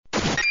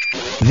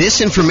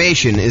This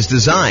information is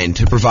designed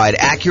to provide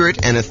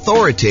accurate and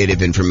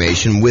authoritative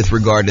information with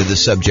regard to the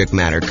subject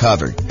matter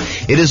covered.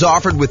 It is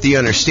offered with the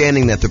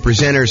understanding that the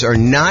presenters are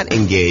not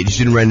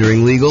engaged in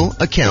rendering legal,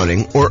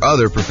 accounting, or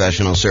other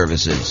professional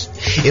services.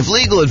 If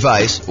legal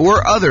advice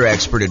or other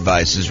expert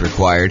advice is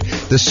required,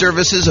 the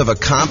services of a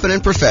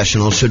competent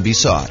professional should be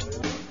sought.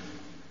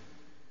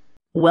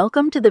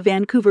 Welcome to the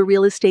Vancouver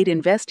Real Estate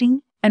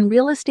Investing and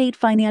Real Estate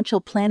Financial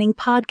Planning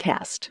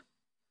Podcast.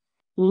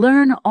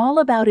 Learn all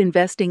about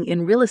investing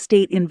in real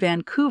estate in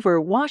Vancouver,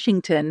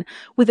 Washington,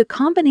 with a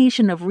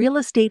combination of real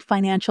estate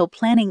financial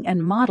planning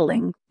and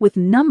modeling with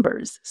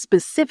numbers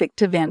specific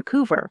to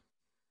Vancouver,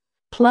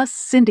 plus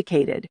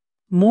syndicated,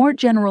 more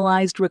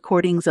generalized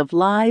recordings of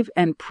live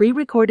and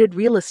pre-recorded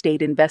real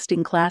estate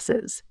investing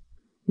classes,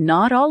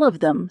 not all of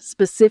them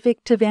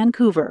specific to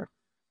Vancouver.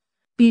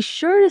 Be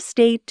sure to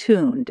stay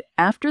tuned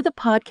after the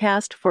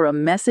podcast for a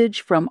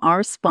message from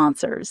our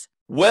sponsors.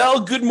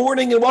 Well, good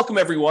morning and welcome,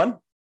 everyone.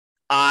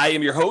 I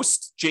am your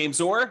host, James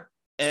Orr,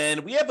 and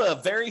we have a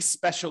very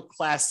special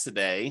class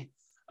today,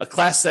 a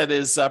class that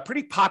is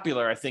pretty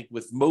popular, I think,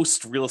 with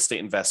most real estate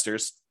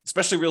investors,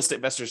 especially real estate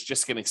investors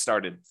just getting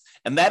started.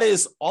 And that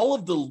is all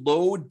of the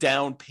low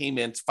down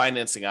payment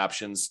financing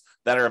options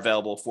that are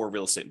available for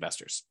real estate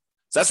investors.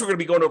 So that's what we're going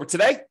to be going over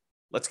today.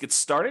 Let's get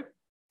started.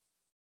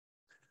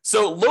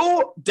 So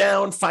low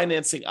down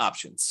financing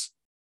options.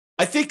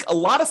 I think a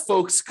lot of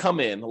folks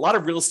come in, a lot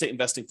of real estate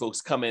investing folks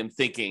come in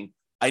thinking,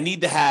 I need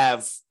to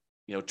have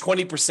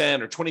 20%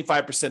 or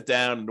 25%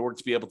 down in order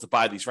to be able to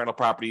buy these rental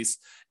properties.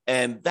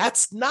 And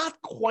that's not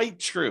quite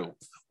true.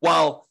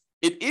 While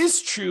it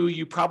is true,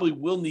 you probably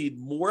will need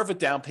more of a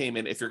down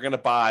payment if you're going to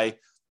buy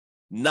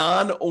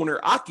non-owner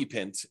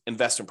occupant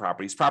investment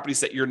properties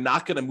that you're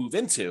not going to move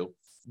into.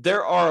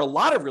 There are a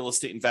lot of real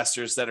estate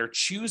investors that are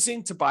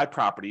choosing to buy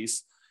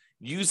properties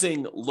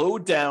using low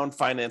down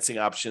financing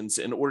options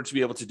in order to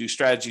be able to do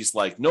strategies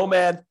like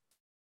nomad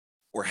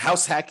or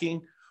house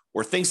hacking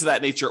or things of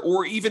that nature,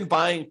 or even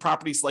buying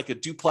properties like a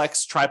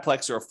duplex,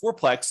 triplex, or a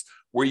fourplex,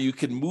 where you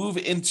can move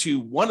into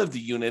one of the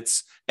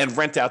units and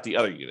rent out the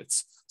other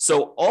units.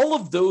 So all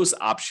of those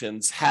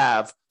options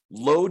have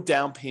low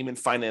down payment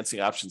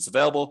financing options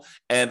available.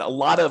 And a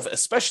lot of,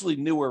 especially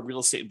newer real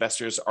estate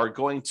investors, are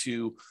going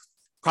to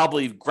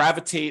probably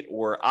gravitate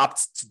or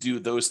opt to do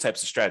those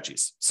types of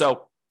strategies.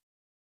 So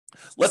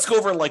let's go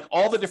over like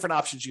all the different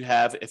options you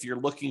have if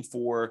you're looking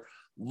for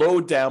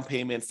low down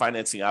payment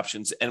financing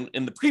options. And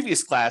in the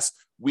previous class,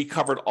 we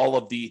covered all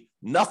of the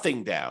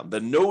nothing down,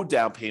 the no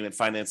down payment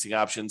financing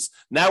options.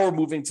 Now we're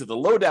moving to the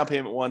low down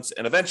payment ones.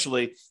 And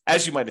eventually,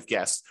 as you might have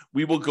guessed,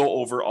 we will go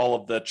over all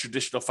of the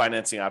traditional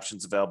financing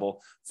options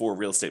available for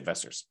real estate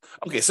investors.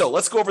 Okay, so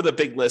let's go over the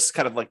big list,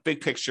 kind of like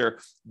big picture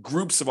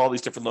groups of all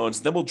these different loans.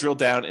 And then we'll drill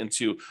down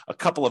into a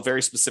couple of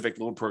very specific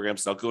loan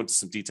programs, and I'll go into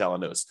some detail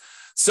on those.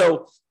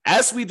 So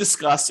as we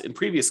discussed in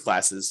previous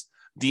classes,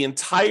 the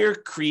entire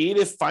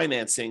creative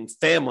financing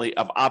family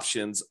of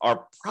options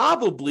are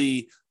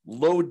probably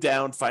low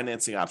down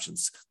financing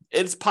options.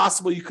 It's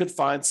possible you could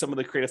find some of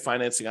the creative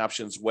financing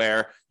options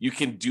where you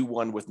can do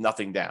one with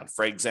nothing down.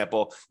 For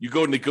example, you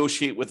go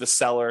negotiate with the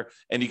seller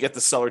and you get the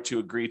seller to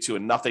agree to a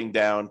nothing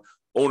down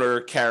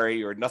owner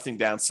carry or nothing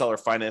down seller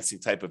financing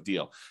type of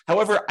deal.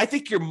 However, I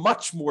think you're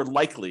much more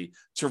likely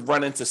to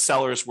run into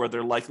sellers where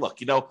they're like, look,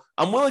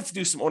 I'm willing to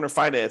do some owner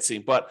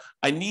financing, but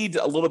I need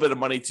a little bit of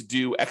money to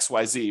do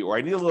XYZ, or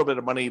I need a little bit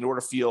of money in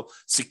order to feel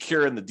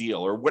secure in the deal,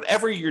 or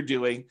whatever you're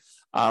doing.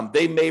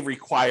 They may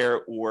require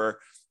or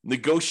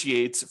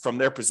negotiate from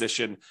their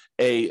position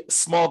a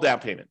small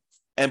down payment.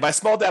 And by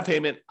small down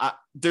payment,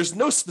 there's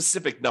no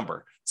specific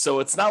number.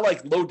 So it's not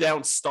like low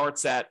down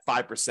starts at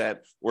 5%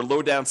 or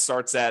low down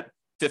starts at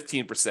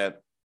 15%.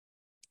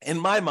 In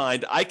my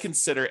mind, I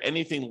consider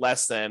anything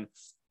less than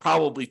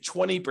probably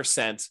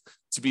 20%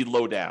 to be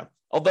low down.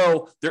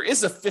 Although there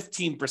is a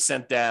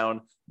 15%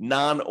 down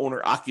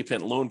non-owner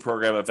occupant loan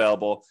program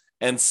available.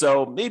 And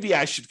so maybe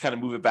I should kind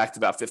of move it back to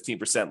about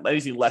 15%.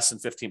 Anything less than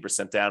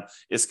 15% down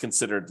is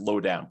considered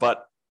low down,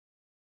 but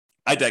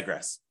I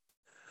digress.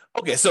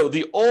 Okay, so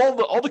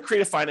all the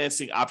creative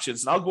financing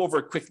options, and I'll go over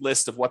a quick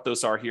list of what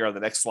those are here on the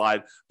next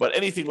slide, but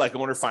anything like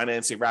owner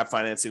financing, wrap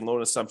financing,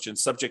 loan assumption,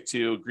 subject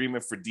to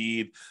agreement for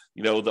deed,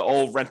 the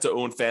old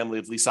rent-to-own family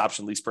of lease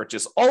option, lease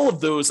purchase, all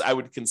of those I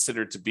would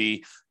consider to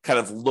be kind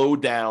of low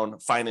down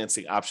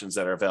financing options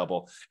that are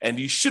available. And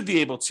you should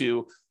be able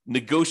to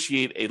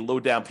negotiate a low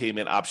down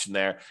payment option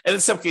there. And in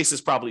some cases,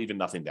 probably even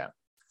nothing down.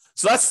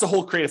 So that's the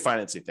whole creative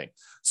financing thing.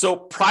 So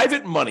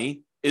private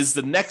money is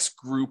the next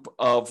group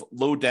of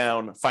low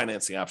down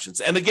financing options.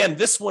 And again,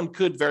 this one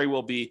could very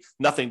well be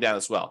nothing down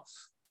as well.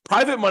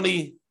 Private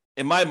money,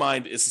 in my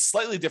mind, is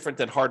slightly different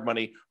than hard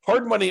money.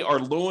 Hard money are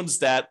loans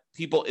that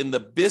people in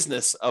the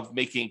business of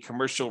making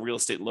commercial real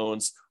estate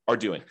loans are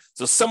doing.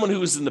 So someone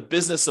who is in the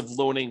business of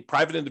loaning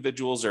private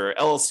individuals or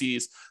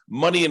LLCs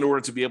money in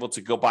order to be able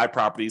to go buy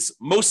properties.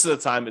 Most of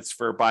the time it's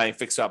for buying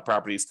fixed out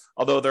properties,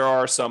 although there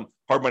are some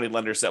hard money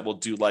lenders that will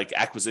do like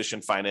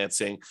acquisition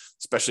financing,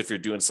 especially if you're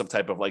doing some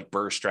type of like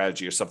BRRRR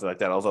strategy or something like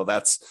that, although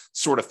that's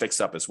sort of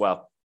fixed up as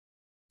well.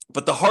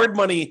 But the hard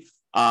money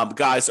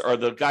guys are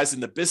the guys in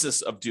the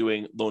business of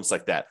doing loans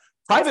like that.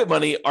 Private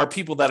money are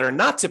people that are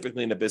not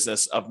typically in the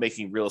business of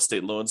making real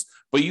estate loans,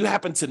 but you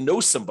happen to know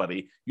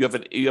somebody, you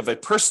have a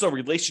personal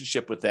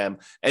relationship with them,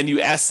 and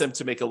you ask them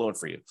to make a loan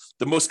for you.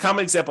 The most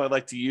common example I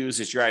like to use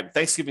is you're at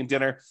Thanksgiving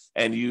dinner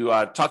and you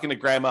talking to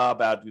grandma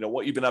about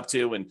what you've been up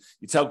to, and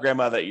you tell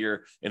grandma that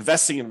you're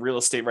investing in real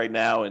estate right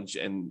now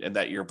and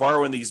that you're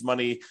borrowing this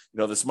money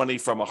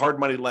from a hard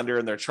money lender,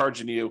 and they're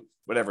charging you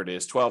whatever it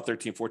is, 12,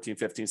 13, 14,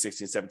 15,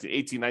 16, 17,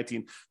 18,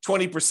 19,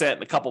 20%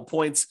 and a couple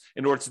points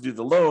in order to do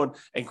the loan.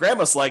 And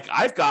grandma's like,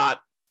 I've got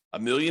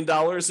 $1 million in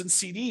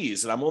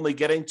CDs and I'm only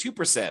getting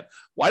 2%.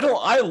 Why don't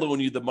I loan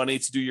you the money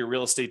to do your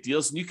real estate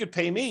deals? And you could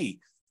pay me,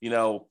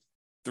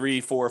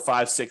 3, 4,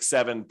 5, 6,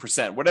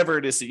 7%, whatever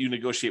it is that you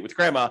negotiate with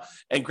grandma.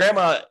 And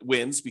grandma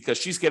wins because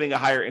she's getting a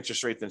higher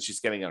interest rate than she's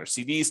getting on her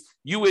CDs.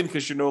 You win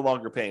because you're no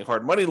longer paying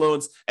hard money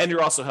loans and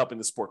you're also helping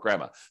to support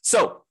grandma.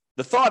 So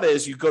the thought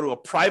is you go to a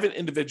private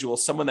individual,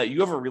 someone that you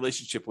have a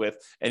relationship with,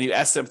 and you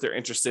ask them if they're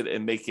interested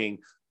in making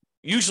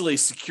usually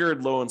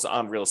secured loans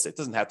on real estate. It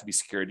doesn't have to be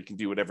secured. You can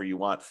do whatever you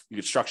want. You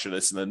could structure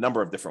this in a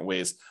number of different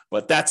ways,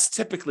 but that's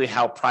typically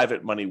how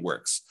private money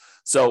works.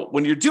 So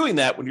when you're doing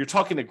that, when you're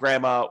talking to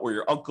grandma or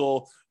your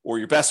uncle or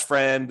your best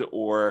friend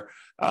or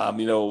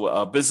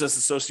a business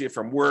associate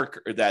from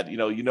work, or that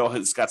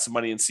has got some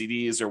money in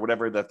CDs or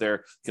whatever that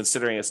they're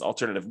considering as an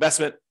alternative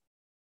investment,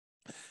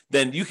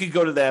 then you can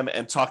go to them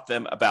and talk to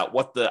them about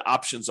what the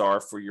options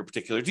are for your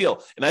particular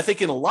deal. And I think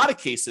in a lot of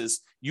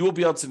cases, you will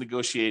be able to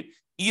negotiate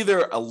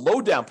either a low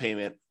down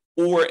payment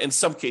or in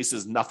some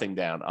cases, nothing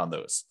down on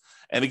those.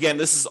 And again,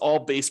 this is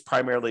all based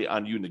primarily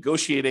on you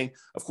negotiating.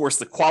 Of course,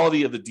 the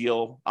quality of the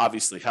deal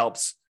obviously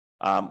helps.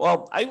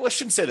 I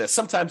shouldn't say that.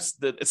 Sometimes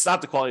it's not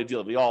the quality of the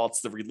deal at all.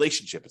 It's the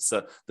relationship. It's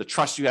the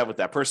trust you have with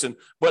that person.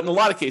 But in a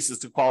lot of cases,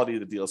 the quality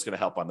of the deal is going to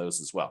help on those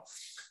as well.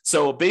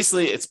 So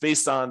basically, it's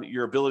based on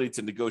your ability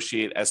to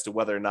negotiate as to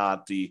whether or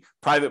not the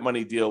private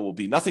money deal will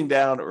be nothing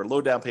down or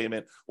low down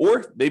payment,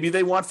 or maybe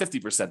they want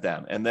 50%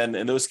 down. And then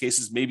in those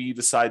cases, maybe you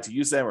decide to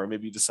use them or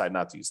maybe you decide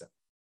not to use them.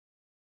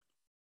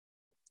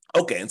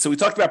 Okay, and so we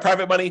talked about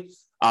private money.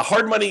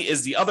 Hard money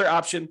is the other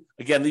option.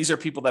 Again, these are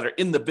people that are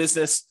in the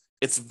business.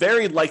 It's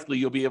very likely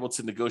you'll be able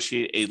to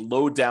negotiate a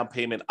low down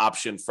payment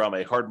option from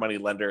a hard money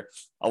lender.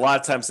 A lot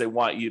of times they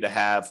want you to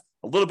have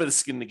a little bit of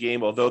skin in the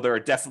game, although there are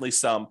definitely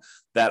some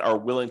that are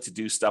willing to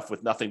do stuff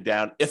with nothing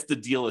down if the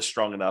deal is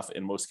strong enough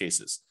in most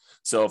cases.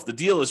 So if the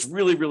deal is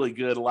really, really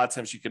good, a lot of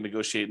times you can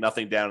negotiate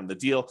nothing down in the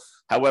deal.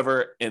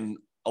 However, in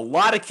a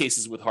lot of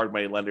cases with hard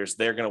money lenders,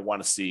 they're going to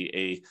want to see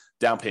a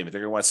down payment.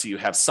 They're going to want to see you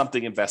have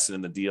something invested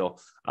in the deal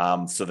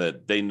so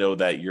that they know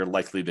that you're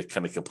likely to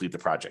kind of complete the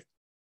project.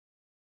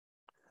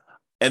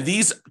 And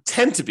these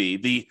tend to be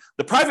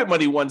the private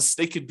money ones.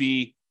 They could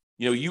be,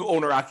 you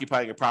owner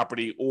occupying a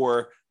property,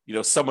 or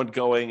someone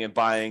going and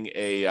buying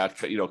a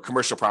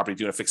commercial property,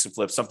 doing a fix and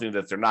flip, something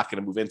that they're not going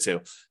to move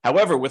into.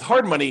 However, with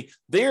hard money,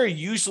 they're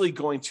usually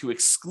going to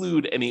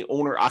exclude any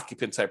owner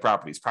occupant type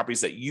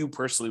properties that you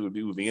personally would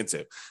be moving into.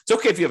 It's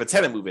okay if you have a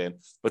tenant move in,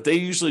 but they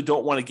usually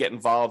don't want to get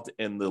involved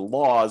in the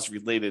laws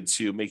related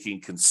to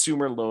making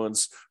consumer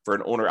loans for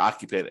an owner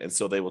occupant. And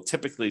so they will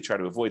typically try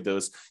to avoid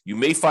those. You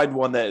may find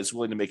one that is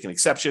willing to make an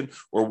exception,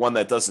 or one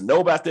that doesn't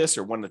know about this,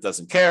 or one that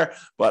doesn't care.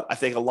 But I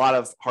think a lot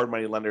of hard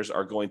money lenders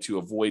are going to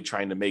avoid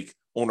trying to make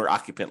owner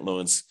occupant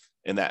loans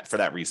for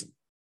that reason.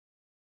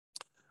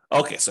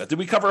 Okay, so did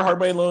we cover hard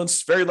money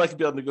loans? Very likely to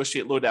be able to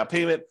negotiate low down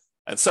payment.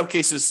 In some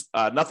cases,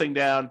 nothing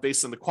down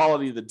based on the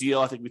quality of the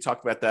deal. I think we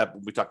talked about that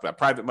when we talked about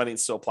private money. It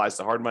still applies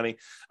to hard money,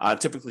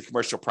 typically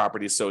commercial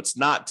properties. So it's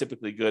not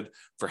typically good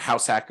for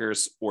house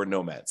hackers or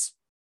nomads.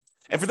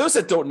 And for those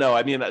that don't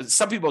know,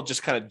 some people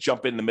just kind of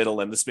jump in the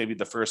middle, and this may be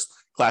the first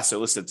class they're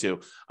listed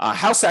to.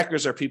 House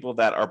hackers are people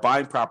that are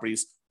buying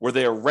properties where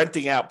they are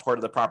renting out part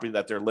of the property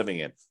that they're living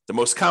in. The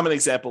most common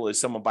example is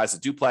someone buys a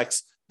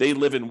duplex. They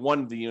live in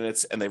one of the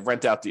units and they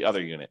rent out the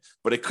other unit.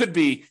 But it could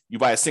be you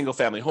buy a single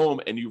family home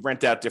and you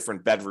rent out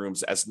different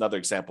bedrooms, as another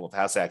example of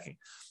house hacking.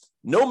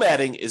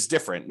 Nomading is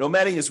different.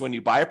 Nomading is when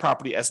you buy a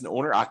property as an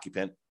owner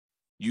occupant.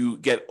 You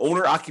get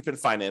owner occupant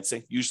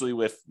financing, usually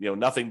with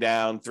nothing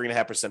down,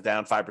 3.5%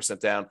 down, 5%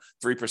 down,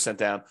 3%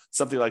 down,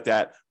 something like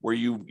that, where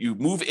you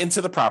move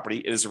into the property.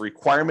 It is a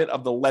requirement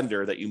of the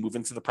lender that you move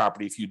into the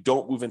property. If you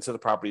don't move into the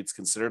property, it's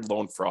considered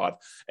loan fraud,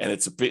 and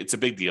it's a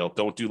big deal.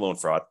 Don't do loan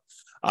fraud.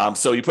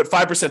 So you put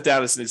 5%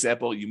 down as an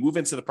example. You move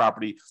into the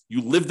property.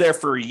 You live there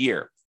for a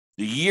year.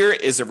 The year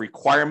is a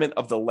requirement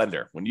of the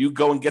lender. When you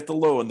go and get the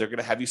loan, they're going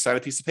to have you sign a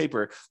piece of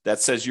paper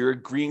that says you're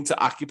agreeing to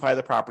occupy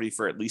the property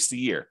for at least a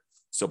year.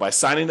 So by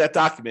signing that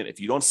document, if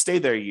you don't stay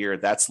there a year,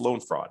 that's loan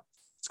fraud.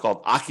 It's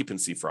called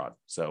occupancy fraud.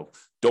 So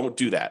don't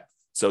do that.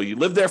 So you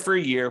live there for a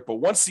year, but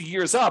once the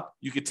year is up,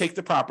 you can take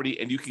the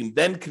property and you can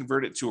then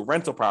convert it to a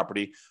rental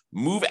property,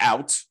 move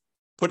out,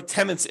 put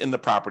tenants in the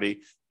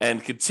property,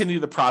 and continue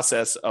the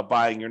process of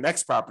buying your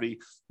next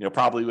property,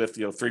 probably with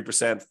 3%,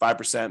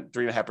 5%,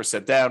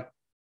 3.5% down.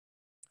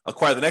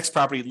 Acquire the next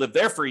property, live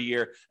there for a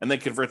year, and then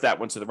convert that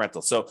one to the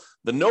rental. So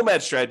the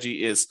nomad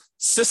strategy is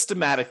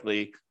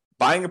systematically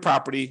buying a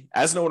property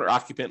as an owner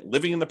occupant,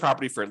 living in the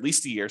property for at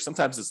least a year.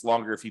 Sometimes it's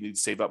longer if you need to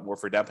save up more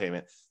for a down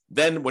payment.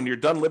 Then when you're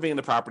done living in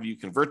the property, you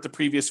convert the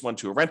previous one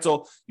to a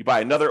rental, you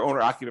buy another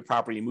owner occupant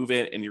property, you move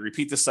in, and you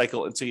repeat the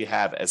cycle until you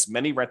have as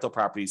many rental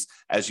properties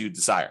as you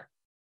desire.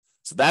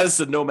 So that is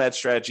the nomad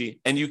strategy.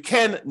 And you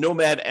can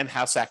nomad and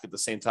house hack at the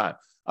same time.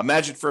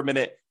 Imagine for a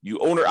minute, you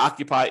owner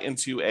occupy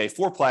into a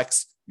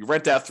fourplex, you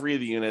rent out 3 of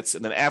the units,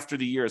 and then after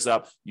the year is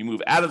up, you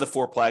move out of the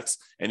fourplex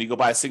and you go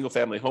buy a single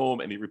family home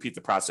and you repeat the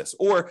process.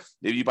 Or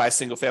maybe you buy a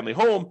single family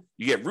home,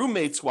 you get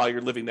roommates while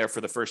you're living there for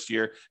the first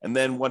year. And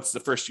then once the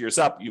first year is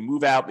up, you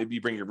move out, maybe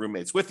you bring your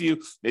roommates with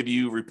you, maybe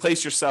you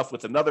replace yourself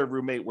with another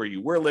roommate where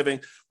you were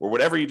living or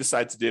whatever you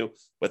decide to do.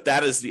 But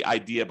that is the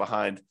idea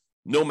behind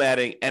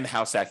nomading and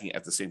house hacking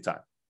at the same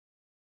time.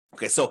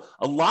 Okay, so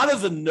a lot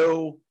of the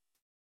no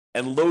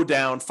and low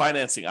down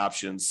financing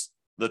options,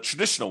 the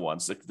traditional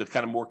ones, the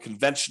kind of more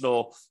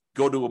conventional,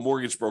 go to a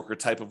mortgage broker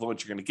type of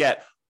loans you're going to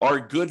get, are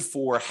good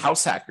for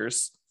house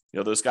hackers.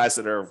 Those guys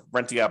that are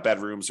renting out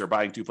bedrooms or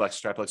buying duplexes,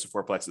 triplexes,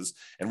 or fourplexes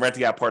and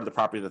renting out part of the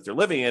property that they're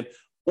living in,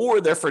 or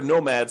they're for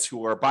nomads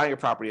who are buying a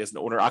property as an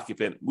owner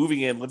occupant,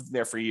 moving in, living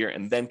there for a year,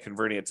 and then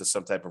converting it to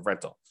some type of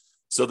rental.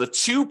 So the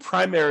two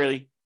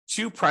primary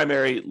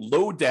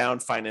low down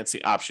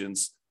financing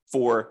options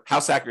for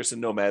house hackers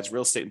and nomads,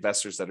 real estate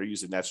investors that are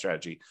using that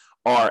strategy,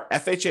 are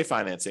FHA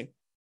financing.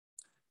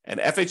 And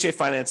FHA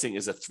financing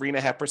is a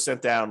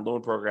 3.5% down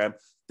loan program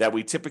that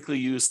we typically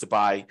use to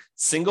buy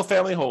single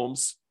family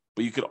homes,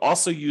 but you could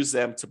also use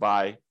them to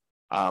buy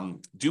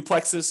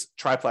duplexes,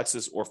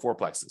 triplexes, or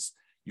fourplexes.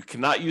 You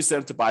cannot use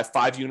them to buy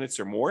 5 units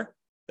or more.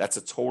 That's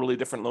a totally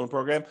different loan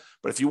program.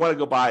 But if you want to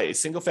go buy a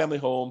single family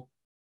home,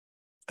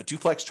 a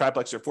duplex,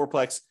 triplex, or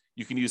fourplex,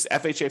 you can use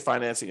FHA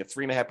financing, a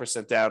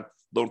 3.5% down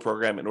loan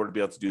program, in order to be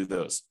able to do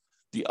those.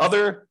 The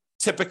other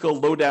typical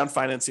low down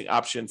financing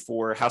option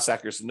for house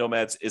hackers and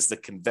nomads is the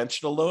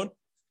conventional loan,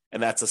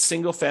 and that's a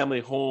single family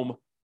home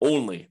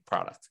only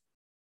product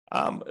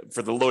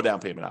for the low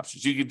down payment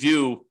options. You could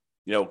do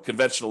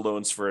conventional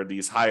loans for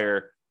these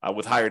higher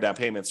with higher down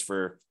payments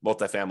for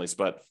multifamilies,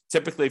 but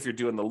typically if you're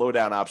doing the low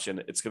down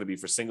option, it's going to be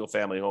for single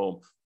family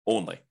home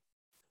only.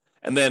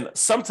 And then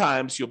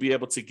sometimes you'll be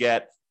able to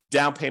get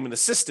down payment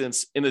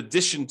assistance in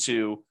addition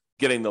to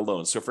getting the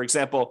loan. So for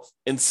example,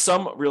 in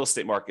some real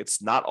estate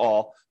markets, not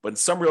all, but in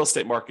some real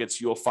estate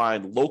markets, you'll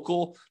find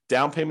local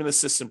down payment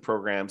assistance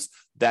programs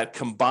that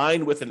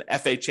combine with an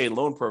FHA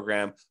loan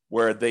program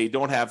where they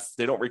don't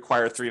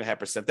require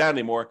 3.5% down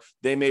anymore.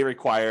 They may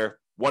require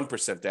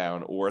 1%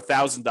 down or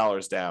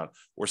 $1,000 down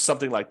or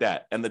something like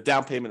that. And the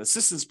down payment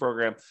assistance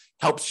program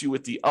helps you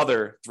with the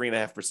other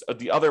 3.5%,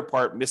 the other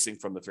part missing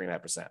from the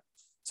 3.5%.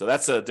 So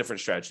that's a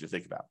different strategy to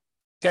think about.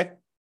 Okay.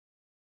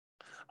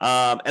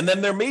 And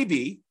then there may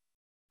be,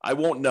 I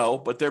won't know,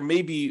 but there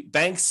may be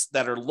banks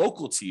that are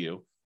local to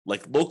you,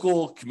 like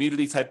local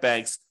community type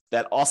banks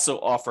that also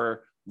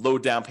offer low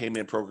down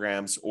payment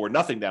programs or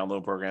nothing down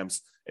loan programs,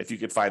 if you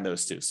could find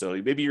those too.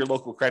 So maybe your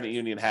local credit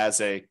union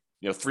has a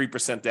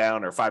 3%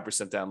 down or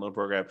 5% down loan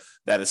program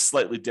that is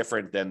slightly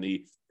different than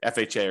the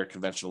FHA or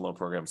conventional loan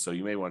program. So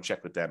you may want to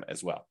check with them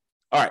as well.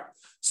 All right.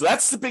 So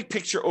that's the big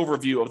picture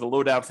overview of the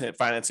low down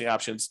financing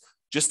options.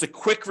 Just a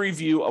quick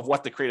review of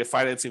what the creative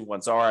financing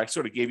ones are. I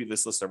sort of gave you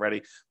this list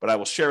already, but I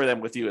will share them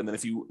with you. And then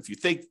if you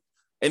think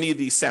any of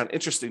these sound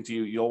interesting to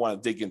you, you'll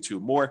want to dig into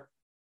more.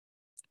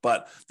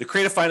 But the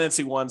creative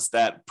financing ones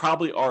that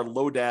probably are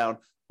low down: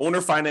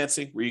 owner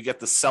financing, where you get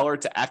the seller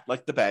to act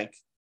like the bank.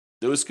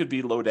 Those could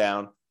be low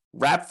down.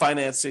 Wrap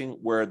financing,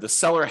 where the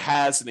seller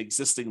has an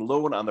existing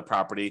loan on the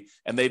property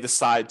and they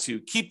decide to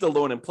keep the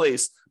loan in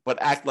place, but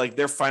act like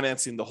they're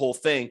financing the whole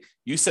thing.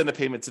 You send a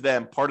payment to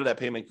them. Part of that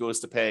payment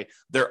goes to pay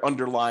their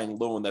underlying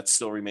loan that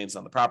still remains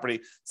on the property.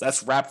 So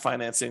that's wrap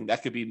financing.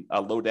 That could be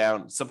a low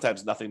down,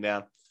 sometimes nothing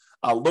down.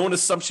 Loan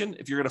assumption,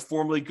 if you're going to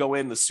formally go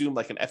in and assume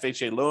like an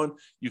FHA loan,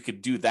 you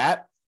could do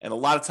that. And a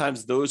lot of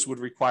times those would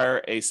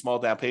require a small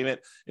down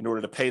payment in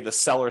order to pay the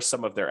seller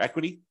some of their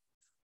equity.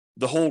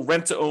 The whole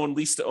rent to own,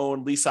 lease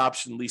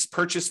option, lease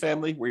purchase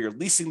family, where you're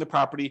leasing the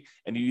property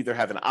and you either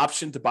have an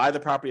option to buy the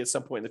property at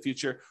some point in the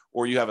future,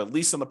 or you have a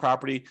lease on the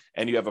property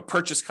and you have a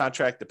purchase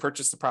contract to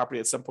purchase the property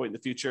at some point in the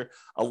future.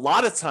 A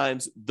lot of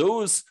times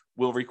those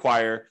will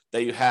require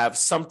that you have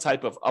some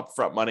type of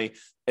upfront money.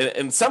 And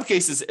in some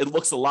cases, it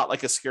looks a lot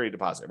like a security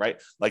deposit,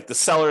 right? Like the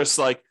seller is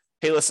like,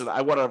 hey, listen,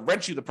 I want to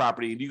rent you the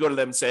property. And you go to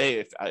them and say,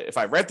 hey, if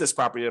I rent this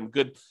property, I'm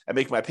good at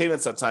making my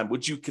payments on time.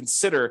 Would you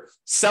consider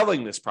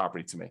selling this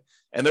property to me?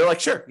 And they're like,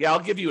 sure, yeah, I'll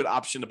give you an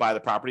option to buy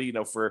the property,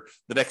 for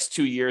the next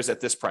 2 years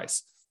at this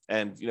price.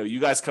 And, you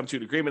guys come to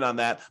an agreement on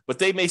that, but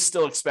they may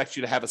still expect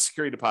you to have a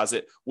security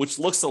deposit, which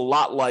looks a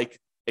lot like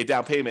a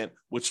down payment,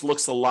 which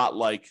looks a lot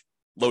like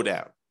low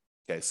down.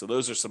 Okay. So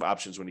those are some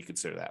options when you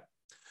consider that.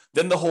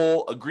 Then the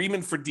whole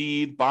agreement for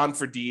deed, bond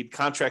for deed,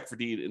 contract for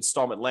deed,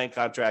 installment land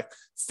contract,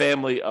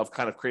 family of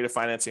kind of creative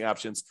financing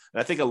options.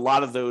 And I think a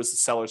lot of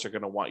those sellers are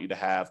going to want you to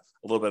have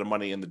a little bit of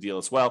money in the deal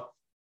as well.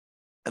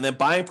 And then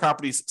buying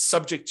properties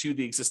subject to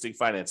the existing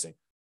financing,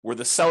 where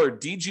the seller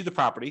deeds you the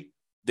property,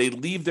 they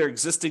leave their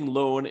existing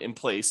loan in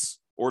place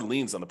or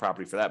liens on the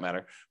property for that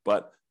matter,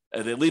 but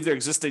they leave their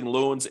existing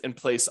loans in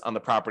place on the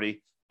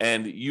property,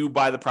 and you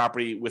buy the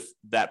property with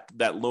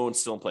that loan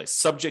still in place,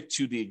 subject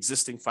to the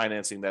existing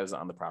financing that is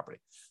on the property.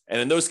 And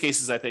in those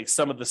cases, I think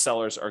some of the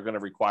sellers are going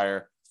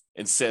to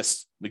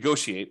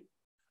negotiate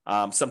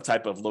some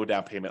type of low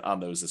down payment on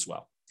those as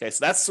well. Okay,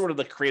 so that's sort of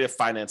the creative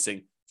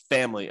financing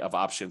family of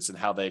options and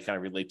how they kind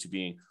of relate to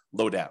being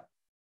low down.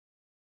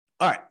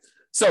 All right,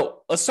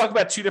 so let's talk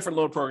about two different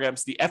loan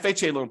programs, the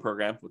FHA loan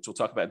program, which we'll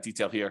talk about in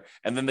detail here,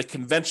 and then the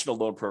conventional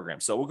loan program.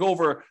 So we'll go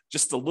over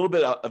just a little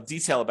bit of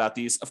detail about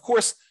these. Of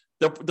course,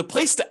 the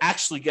place to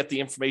actually get the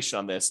information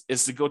on this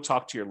is to go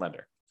talk to your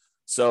lender.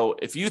 So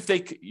if you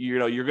think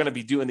you're going to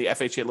be doing the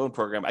FHA loan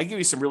program, I give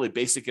you some really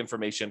basic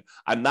information.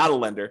 I'm not a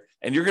lender,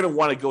 and you're going to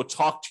want to go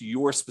talk to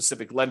your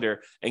specific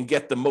lender and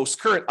get the most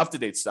current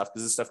up-to-date stuff,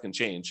 because this stuff can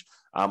change.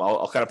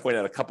 I'll kind of point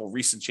out a couple of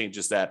recent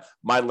changes that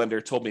my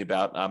lender told me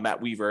about.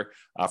 Matt Weaver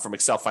from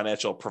Excel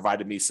Financial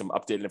provided me some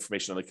updated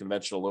information on the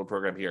conventional loan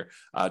program here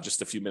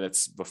just a few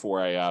minutes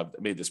before I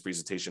made this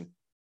presentation.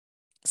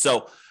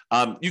 So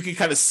you can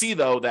kind of see,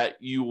 though, that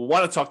you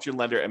want to talk to your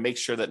lender and make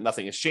sure that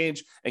nothing has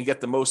changed and get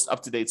the most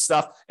up-to-date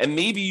stuff. And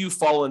maybe you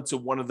fall into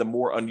one of the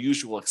more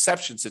unusual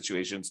exception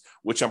situations,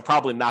 which I'm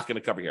probably not going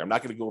to cover here. I'm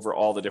not going to go over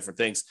all the different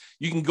things.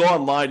 You can go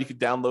online, you can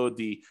download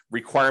the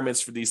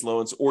requirements for these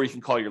loans, or you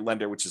can call your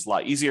lender, which is a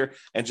lot easier,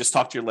 and just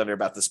talk to your lender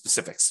about the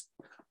specifics.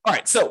 All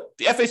right, so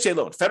the FHA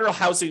loan, Federal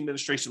Housing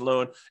Administration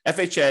loan,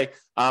 FHA,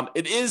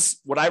 it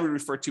is what I would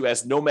refer to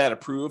as nomad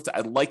approved.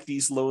 I like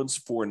these loans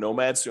for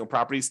nomads who own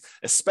properties,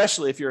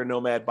 especially if you're a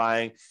nomad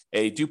buying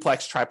a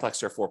duplex,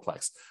 triplex, or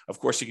fourplex. Of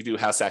course, you can do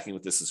house hacking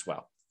with this as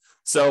well.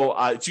 So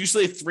it's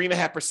usually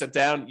 3.5%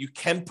 down. You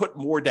can put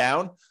more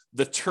down.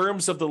 The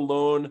terms of the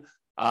loan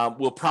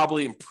will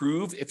probably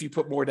improve if you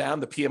put more down.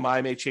 The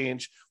PMI may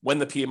change when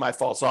the PMI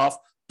falls off.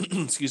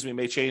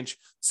 May change.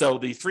 So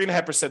the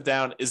 3.5%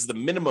 down is the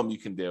minimum you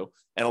can do.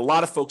 And a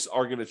lot of folks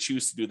are going to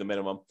choose to do the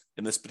minimum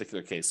in this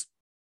particular case.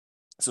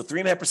 So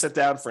 3.5%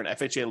 down for an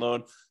FHA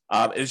loan.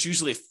 It is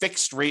usually a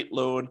fixed rate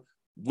loan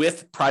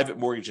with private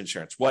mortgage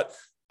insurance, what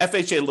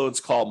FHA loans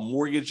call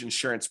mortgage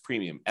insurance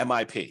premium,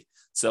 MIP.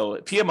 So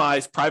PMI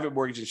is private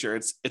mortgage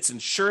insurance. It's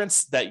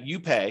insurance that you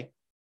pay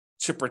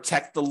to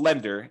protect the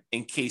lender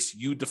in case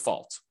you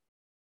default.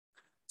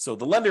 So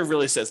the lender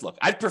really says, look,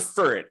 I'd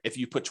prefer it if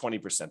you put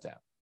 20% down.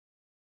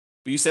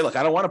 But you say, look,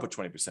 I don't want to put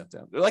 20%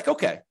 down. They're like,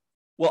 okay,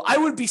 well, I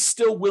would be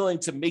still willing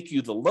to make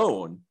you the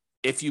loan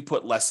if you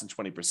put less than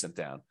 20%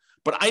 down,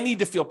 but I need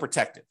to feel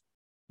protected.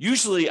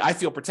 Usually I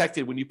feel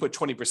protected when you put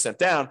 20%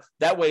 down.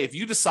 That way, if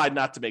you decide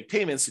not to make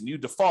payments and you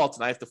default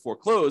and I have to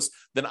foreclose,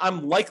 then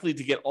I'm likely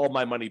to get all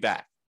my money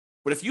back.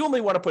 But if you only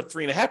want to put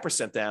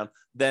 3.5% down,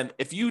 then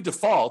if you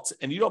default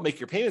and you don't make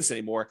your payments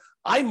anymore,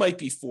 I might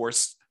be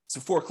forced to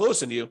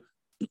foreclose on you,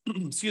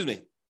 excuse me,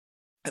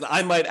 and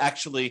I might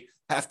actually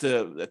have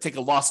to take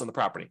a loss on the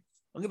property.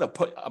 I'm going to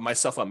put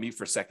myself on mute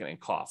for a second and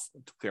cough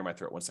to clear my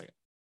throat. 1 second.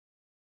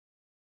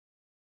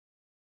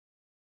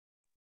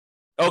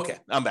 Okay,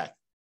 I'm back.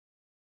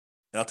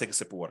 And I'll take a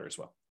sip of water as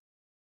well.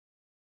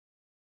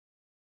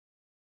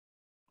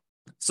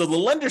 So the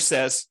lender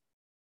says,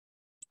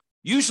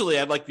 usually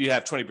I'd like you to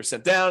have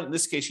 20% down. In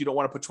this case, you don't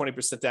want to put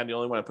 20% down. You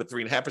only want to put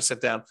 3.5%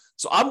 down.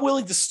 So I'm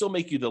willing to still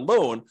make you the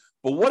loan.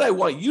 But what I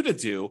want you to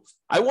do,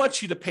 I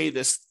want you to pay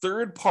this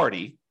third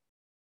party,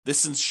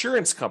 this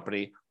insurance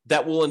company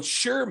that will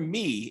insure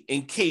me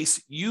in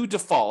case you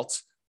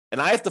default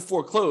and I have to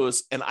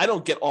foreclose and I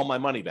don't get all my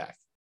money back.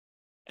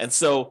 And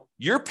so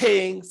you're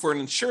paying for an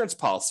insurance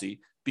policy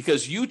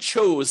because you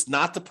chose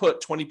not to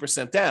put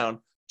 20% down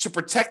to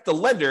protect the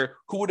lender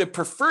who would have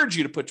preferred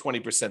you to put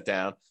 20%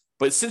 down.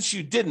 But since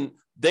you didn't,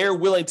 they're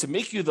willing to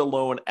make you the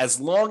loan as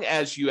long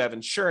as you have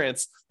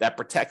insurance that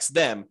protects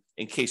them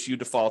in case you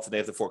default and they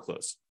have to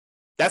foreclose.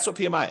 That's what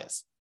PMI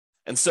is.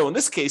 And so in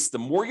this case, the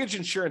mortgage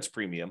insurance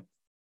premium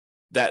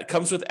that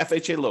comes with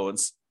FHA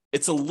loans,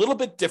 it's a little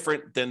bit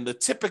different than the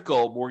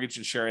typical mortgage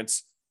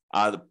insurance,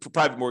 the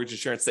private mortgage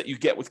insurance that you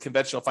get with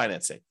conventional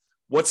financing.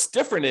 What's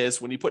different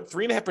is when you put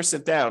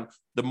 3.5% down,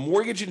 the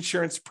mortgage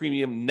insurance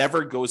premium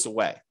never goes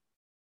away.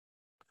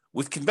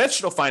 With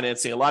conventional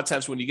financing, a lot of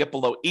times when you get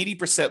below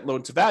 80%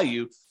 loan to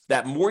value,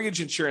 that mortgage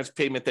insurance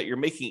payment that you're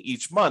making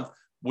each month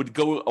would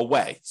go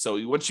away.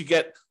 So once you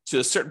get to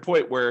a certain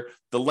point where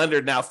the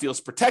lender now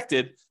feels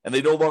protected and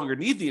they no longer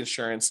need the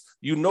insurance,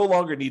 you no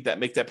longer need that,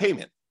 make that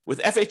payment. With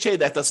FHA,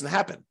 that doesn't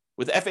happen.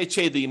 With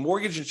FHA, the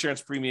mortgage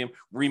insurance premium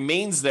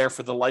remains there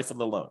for the life of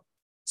the loan.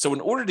 So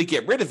in order to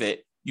get rid of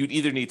it, you'd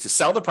either need to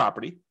sell the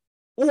property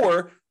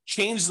or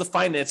change the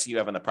financing you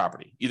have on the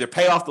property, either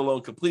pay off the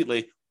loan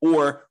completely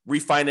or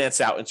refinance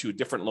out into a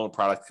different loan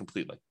product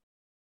completely.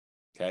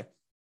 Okay.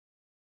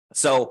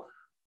 So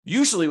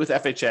usually with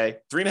FHA,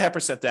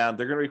 3.5% down,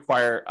 they're going to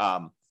require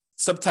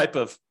some type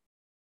of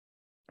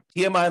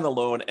PMI on the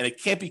loan, and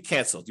it can't be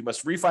canceled. You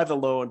must refi the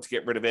loan to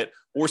get rid of it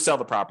or sell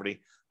the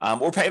property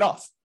or pay it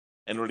off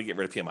in order to get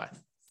rid of PMI.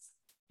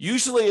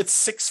 Usually it's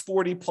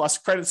 640 plus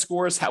credit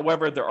scores.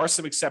 However, there are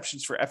some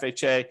exceptions for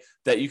FHA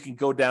that you can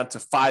go down to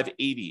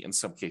 580 in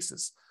some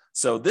cases.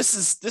 So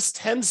this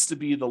tends to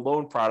be the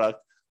loan product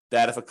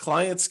that if a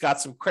client's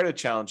got some credit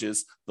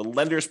challenges, the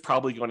lender's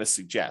probably going to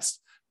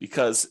suggest,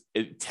 because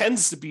it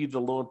tends to be the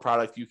loan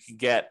product you can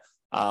get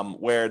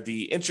where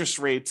the interest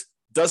rate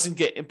doesn't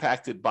get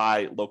impacted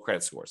by low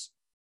credit scores.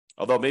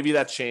 Although maybe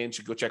that's changed,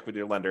 you go check with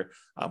your lender,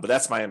 but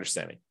that's my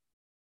understanding.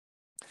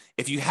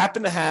 If you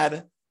happen to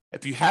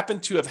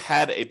have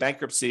had a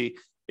bankruptcy,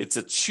 it's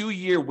a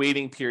 2-year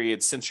waiting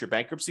period since your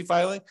bankruptcy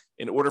filing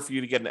in order for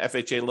you to get an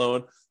FHA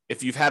loan.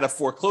 If you've had a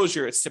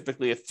foreclosure, it's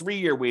typically a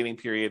 3-year waiting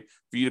period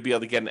for you to be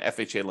able to get an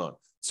FHA loan.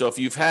 So if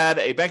you've had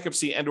a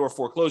bankruptcy and or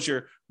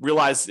foreclosure,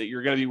 realize that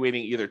you're going to be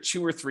waiting either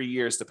 2 or 3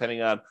 years,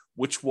 depending on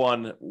which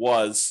one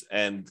was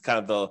and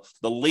kind of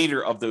the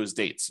later of those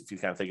dates, if you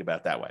kind of think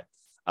about it that way.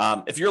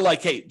 If you're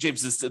like, hey,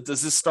 James,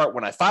 does this start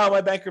when I file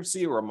my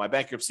bankruptcy, or my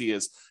bankruptcy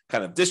is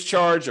kind of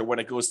discharged, or when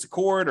it goes to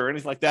court or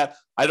anything like that?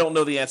 I don't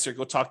know the answer.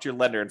 Go talk to your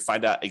lender and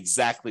find out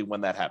exactly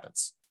when that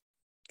happens.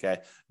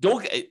 Okay.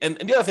 And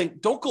the other thing,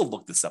 don't go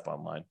look this up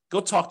online.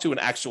 Go talk to an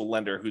actual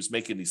lender who's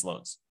making these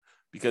loans,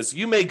 because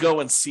you may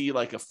go and see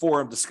like a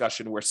forum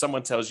discussion where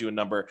someone tells you a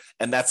number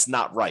and that's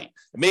not right.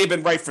 It may have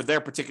been right for their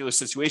particular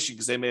situation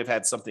because they may have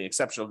had something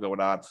exceptional going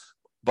on,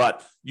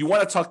 but you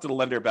want to talk to the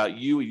lender about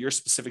your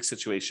specific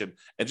situation,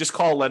 and just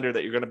call a lender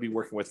that you're going to be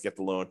working with to get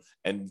the loan,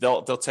 and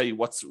they'll tell you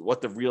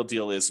what the real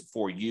deal is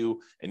for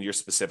you and your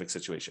specific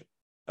situation.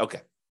 Okay.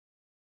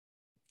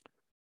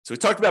 So we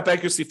talked about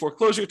bankruptcy,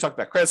 foreclosure, we talked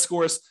about credit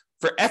scores.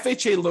 For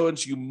FHA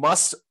loans, you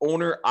must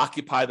owner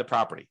occupy the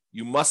property.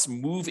 You must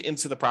move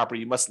into the property.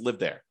 You must live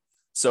there.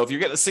 So if you're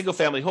getting a single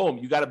family home,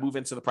 you got to move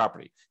into the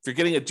property. If you're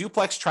getting a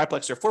duplex,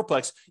 triplex, or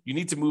fourplex, you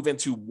need to move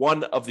into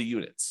one of the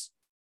units.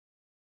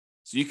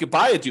 So you could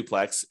buy a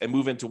duplex and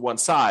move into one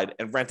side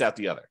and rent out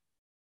the other.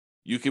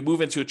 You can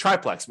move into a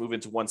triplex, move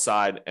into one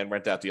side and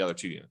rent out the other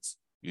 2 units.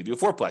 You can do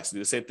a fourplex, do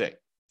the same thing.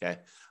 Okay.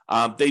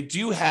 They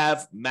do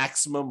have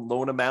maximum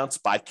loan amounts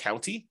by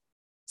county.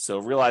 So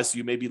realize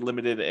you may be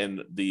limited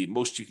in the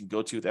most you can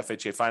go to with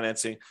FHA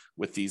financing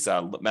with these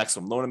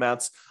maximum loan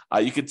amounts.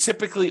 You can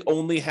typically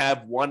only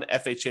have one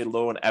FHA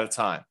loan at a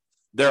time.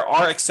 There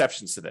are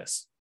exceptions to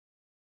this.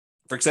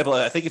 For example,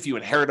 I think if you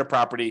inherit a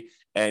property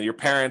and your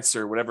parents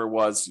or whatever it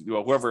was,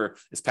 whoever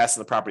is passing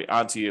the property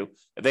onto you,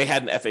 if they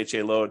had an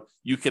FHA loan,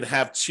 you can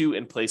have 2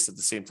 in place at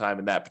the same time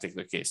in that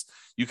particular case.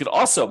 You could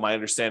also, my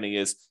understanding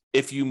is,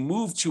 if you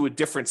move to a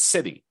different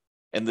city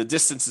and the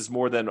distance is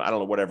more than, I don't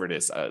know, whatever it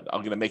is, I'm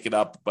going to make it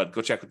up, but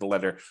go check with the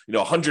lender,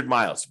 100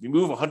 miles. If you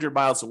move 100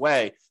 miles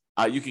away,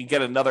 you can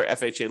get another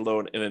FHA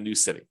loan in a new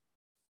city.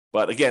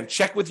 But again,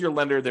 check with your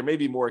lender. There may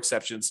be more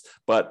exceptions,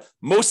 but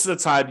most of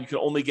the time you can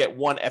only get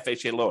one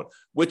FHA loan,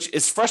 which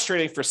is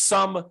frustrating for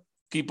some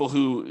people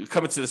who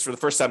come into this for the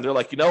first time. They're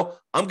like,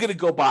 I'm going to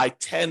go buy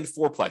 10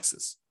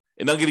 fourplexes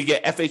and I'm going to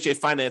get FHA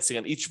financing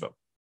on each of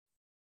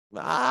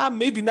them.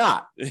 Maybe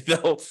not.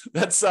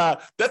 That's going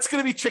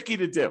to be tricky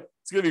to do.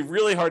 It's going to be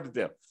really hard to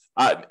do.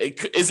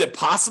 Is it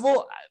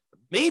possible?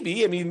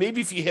 Maybe. I mean, maybe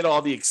if you hit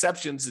all the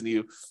exceptions and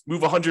you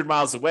move 100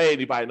 miles away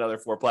and you buy another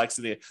fourplex,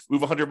 and you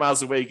move 100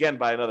 miles away again,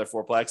 buy another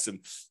fourplex, and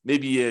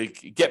maybe you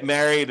get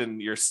married and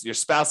your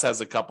spouse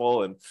has a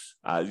couple and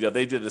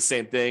they did the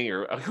same thing,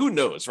 or who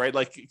knows, right?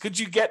 Like, could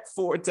you get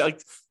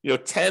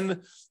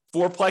 10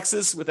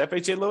 fourplexes with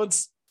FHA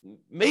loans?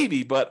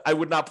 Maybe, but I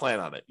would not plan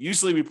on it.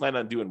 Usually we plan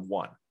on doing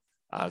one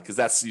because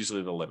that's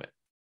usually the limit.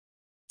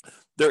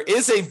 There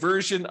is a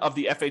version of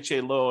the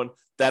FHA loan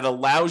that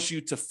allows you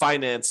to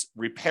finance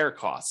repair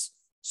costs.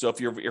 So if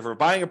you're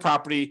buying a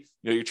property,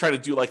 you're trying to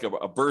do like a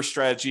BRRRR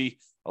strategy,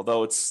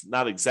 although it's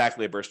not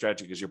exactly a BRRRR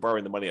strategy because you're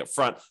borrowing the money up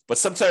front, but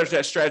sometimes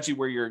that strategy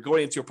where you're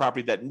going into a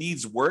property that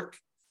needs work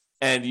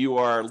and you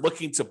are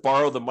looking to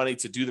borrow the money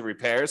to do the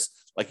repairs.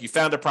 Like you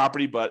found a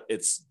property, but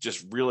it's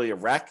just really a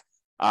wreck.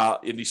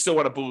 And you still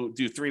want to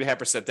do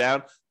 3.5%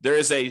 down. There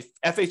is a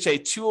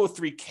FHA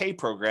 203K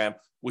program,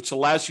 which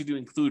allows you to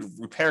include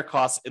repair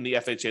costs in the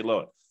FHA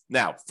loan.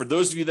 Now, for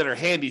those of you that are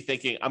handy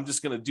thinking, I'm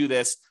just going to do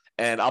this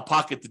and I'll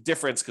pocket the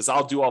difference because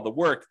I'll do all the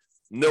work.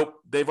 Nope,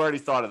 they've already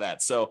thought of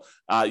that. So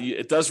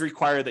it does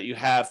require that you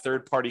have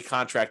third-party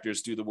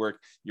contractors do the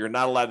work. You're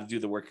not allowed to do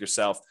the work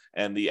yourself.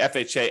 And the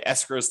FHA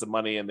escrows the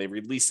money and they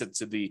release it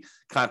to the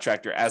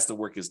contractor as the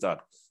work is done.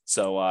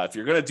 So if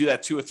you're going to do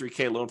that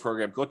 203K loan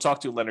program, go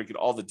talk to a lender, get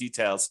all the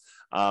details,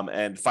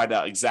 and find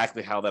out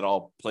exactly how that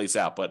all plays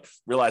out. But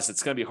realize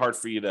it's going to be hard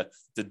for you to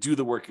do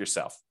the work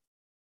yourself.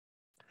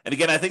 And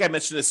again, I think I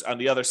mentioned this on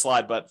the other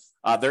slide, but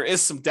there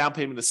is some down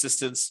payment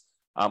assistance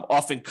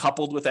often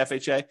coupled with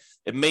FHA.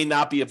 It may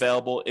not be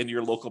available in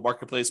your local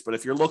marketplace, but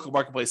if your local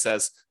marketplace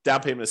has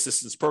down payment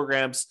assistance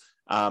programs,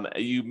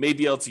 you may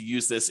be able to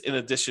use this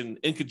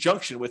in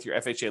conjunction with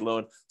your FHA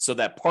loan so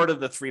that part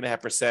of the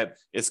 3.5%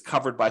 is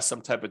covered by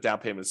some type of down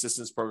payment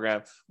assistance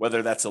program,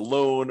 whether that's a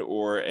loan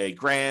or a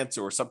grant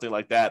or something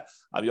like that.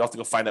 You'll have to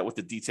go find out what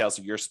the details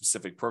of your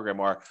specific program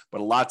are,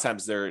 but a lot of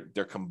times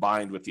they're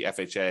combined with the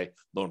FHA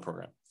loan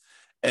program.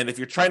 And if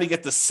you're trying to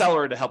get the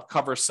seller to help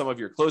cover some of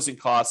your closing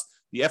costs,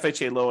 the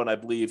FHA loan, I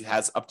believe,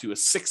 has up to a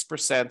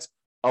 6%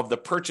 of the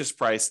purchase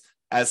price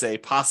as a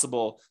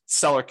possible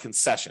seller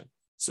concession.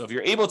 So if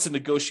you're able to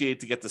negotiate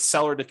to get the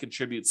seller to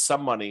contribute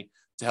some money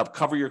to help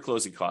cover your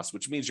closing costs,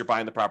 which means you're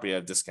buying the property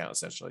at a discount,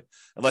 essentially,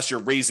 unless you're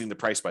raising the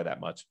price by that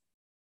much.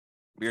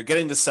 You're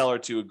getting the seller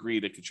to agree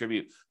to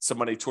contribute some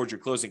money towards your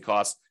closing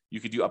costs. You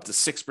could do up to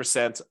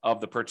 6%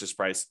 of the purchase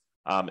price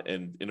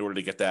in order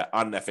to get that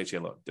on an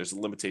FHA loan. There's a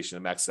limitation to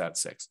max out at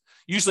 6.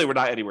 Usually we're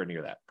not anywhere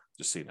near that,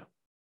 just so you know.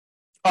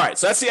 All right,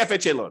 so that's the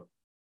FHA loan.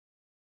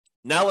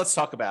 Now let's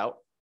talk about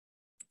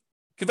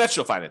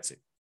conventional financing.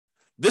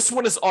 This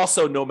one is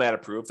also Nomad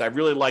approved. I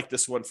really like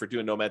this one for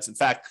doing Nomads. In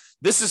fact,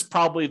 this is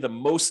probably the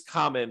most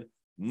common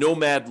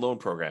Nomad loan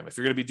program. If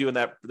you're going to be doing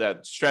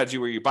that strategy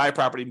where you buy a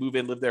property, move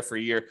in, live there for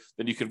a year,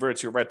 then you convert it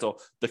to a rental,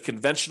 the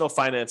conventional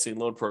financing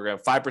loan program,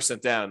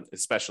 5% down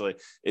especially,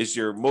 is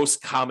your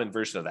most common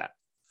version of that.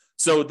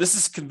 So this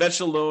is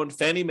conventional loan,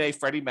 Fannie Mae,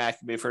 Freddie Mac,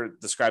 you may have heard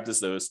described as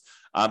those.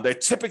 They're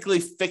typically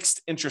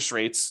fixed interest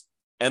rates,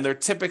 and they're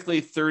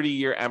typically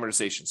 30-year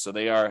amortization. So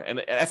they are, and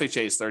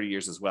FHA is 30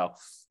 years as well,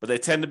 but they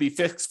tend to be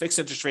fixed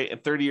interest rate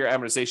and 30-year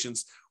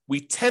amortizations.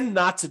 We tend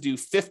not to do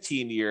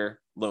 15-year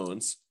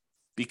loans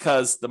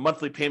because the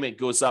monthly payment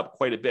goes up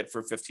quite a bit for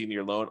a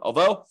 15-year loan.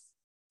 Although,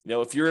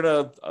 if you're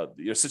in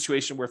a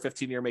situation where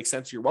 15-year makes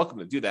sense, you're welcome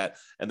to do that.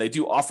 And they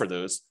do offer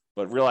those,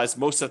 but realize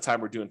most of the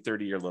time we're doing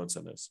 30-year loans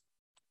on those.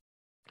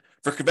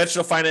 For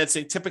conventional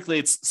financing, typically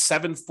it's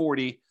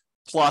 740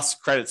 plus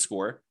credit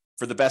score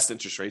for the best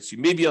interest rates. You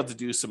may be able to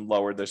do some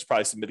lower. There's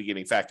probably some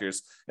mitigating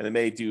factors, and they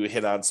may do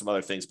hit on some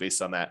other things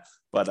based on that.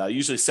 But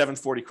usually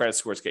 740 credit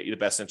scores get you the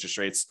best interest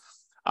rates.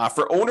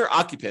 For owner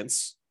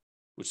occupants,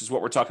 which is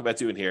what we're talking about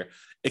doing here,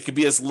 it could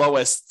be as low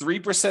as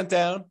 3%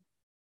 down,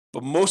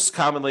 but most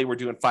commonly we're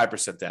doing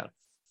 5% down.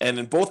 And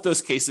in both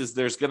those cases,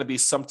 there's going to be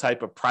some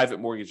type of private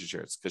mortgage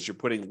insurance because you're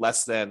putting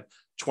less than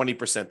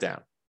 20%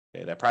 down.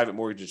 Okay, that private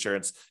mortgage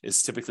insurance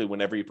is typically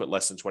whenever you put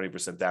less than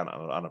 20% down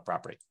on a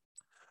property.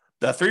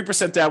 The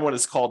 3% down one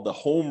is called the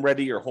Home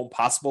Ready or Home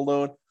Possible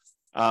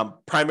loan.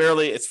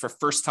 Primarily, it's for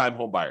first-time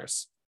home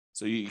buyers.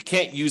 So you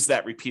can't use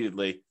that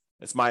repeatedly.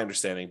 That's my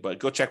understanding, but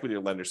go check with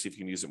your lender, see if you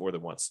can use it more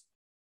than once.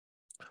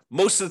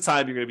 Most of the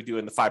time, you're going to be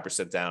doing the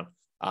 5% down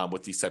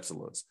with these types of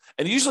loans.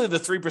 And usually the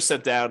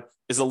 3% down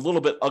is a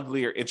little bit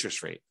uglier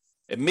interest rate.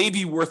 It may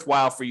be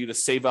worthwhile for you to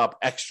save up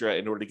extra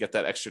in order to get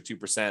that extra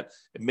 2%.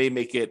 It may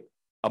make it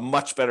a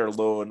much better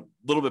loan,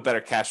 a little bit better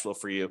cash flow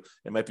for you.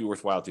 It might be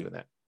worthwhile doing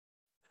that.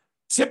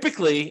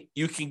 Typically,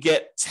 you can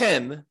get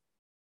 10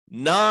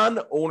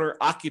 non-owner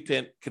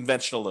occupant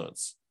conventional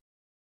loans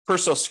per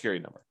Social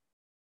Security number.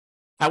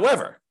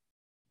 However,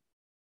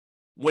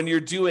 when you're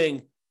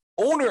doing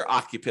owner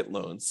occupant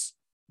loans,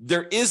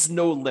 there is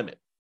no limit.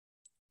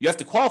 You have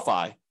to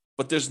qualify,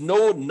 but there's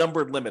no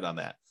numbered limit on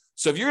that.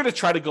 So if you're going to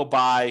try to go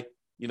buy,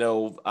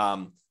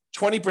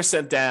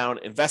 20% down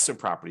investment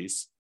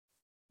properties,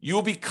 you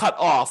will be cut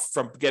off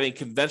from getting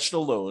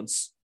conventional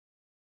loans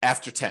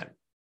after 10.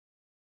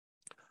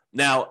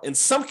 Now, in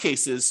some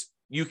cases,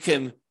 you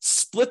can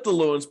split the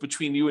loans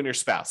between you and your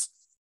spouse.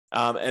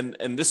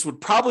 And this would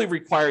probably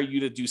require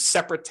you to do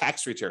separate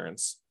tax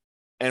returns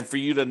and for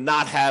you to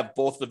not have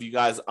both of you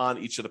guys on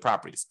each of the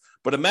properties.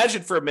 But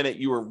imagine for a minute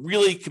you were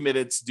really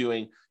committed to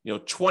doing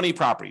 20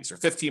 properties or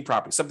 15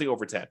 properties, something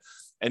over 10.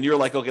 And you're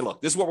like, okay,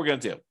 look, this is what we're going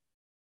to do.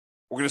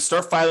 We're going to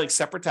start filing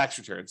separate tax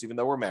returns, even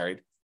though we're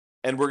married.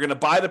 And we're going to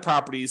buy the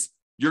properties.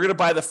 You're going to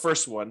buy the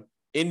first one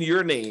in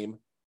your name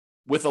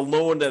with a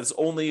loan that is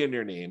only in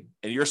your name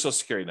and your Social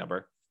Security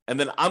number. And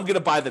then I'm going to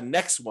buy the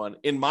next one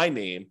in my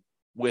name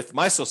with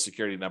my Social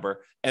Security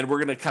number. And we're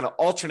going to kind of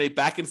alternate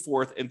back and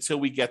forth until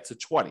we get to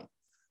 20.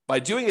 By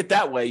doing it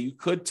that way, you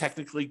could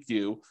technically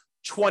do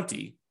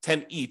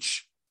 10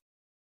 each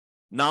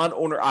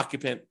non-owner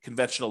occupant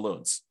conventional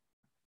loans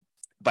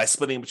by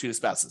splitting between the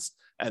spouses.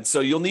 And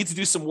so you'll need to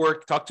do some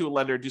work, talk to a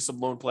lender, do some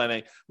loan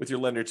planning with your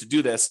lender to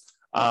do this.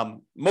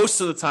 Most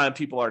of the time,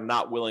 people are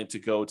not willing to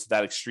go to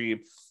that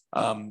extreme.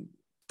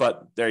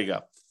 But there you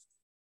go.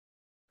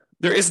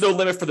 There is no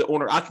limit for the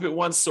owner occupant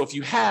ones. So if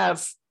you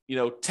have,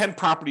 10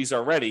 properties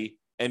already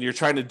and you're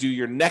trying to do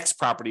your next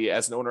property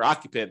as an owner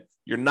occupant,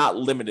 you're not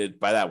limited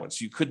by that one.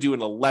 So you could do an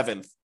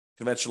 11th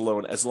conventional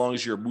loan as long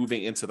as you're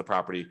moving into the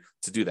property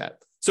to do that.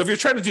 So if you're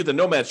trying to do the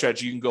Nomad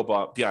strategy, you can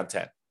go beyond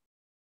 10.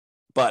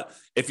 But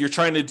if you're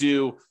trying to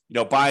do,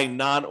 buying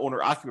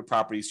non-owner occupant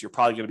properties, you're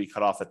probably going to be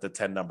cut off at the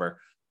 10 number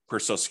per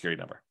Social Security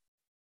number.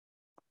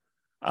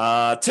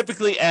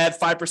 Typically add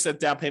 5%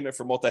 down payment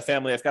for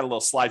multifamily. I've got a little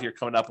slide here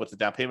coming up with the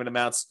down payment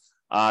amounts.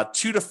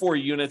 2 to 4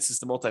 units is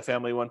the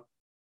multifamily one.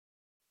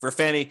 For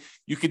Fannie,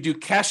 you could do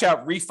cash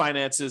out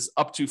refinances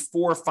up to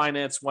 4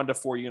 finance 1 to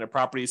 4 unit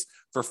properties.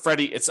 For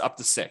Freddie, it's up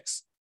to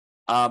 6.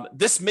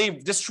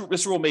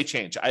 This rule may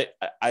change.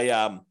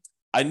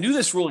 I knew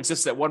this rule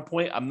existed at one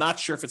point. I'm not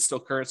sure if it's still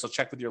current, so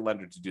check with your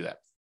lender to do that.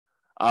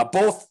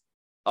 Both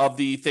of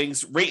the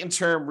things, rate and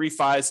term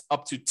refis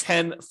up to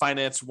 10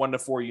 finance 1 to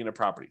 4 unit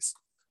properties.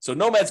 So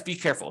Nomads, be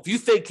careful. If you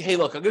think, hey,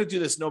 look, I'm going to do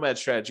this Nomad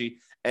strategy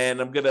and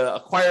I'm going to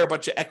acquire a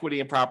bunch of equity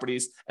in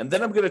properties, and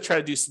then I'm going to try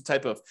to do some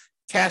type of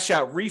cash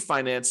out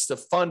refinance to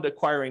fund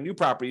acquiring new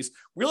properties,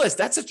 realize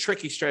that's a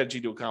tricky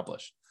strategy to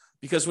accomplish.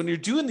 Because when you're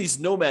doing these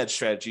nomad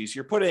strategies,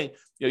 you're putting,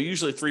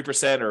 usually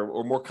 3%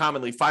 or more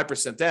commonly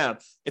 5% down.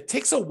 It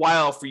takes a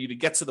while for you to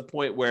get to the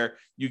point where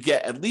you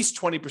get at least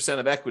 20%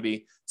 of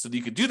equity so that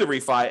you could do the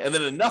refi, and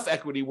then enough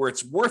equity where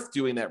it's worth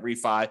doing that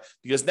refi,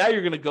 because now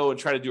you're going to go and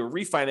try to do a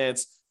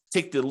refinance,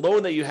 take the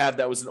loan that you have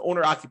that was an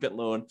owner-occupant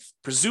loan,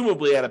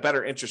 presumably at a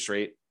better interest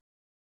rate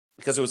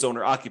because it was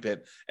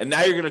owner-occupant, and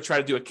now you're going to try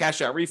to do a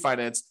cash-out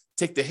refinance,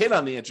 take the hit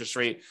on the interest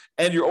rate,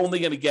 and you're only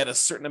going to get a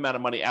certain amount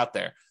of money out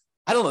there.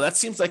 I don't know. That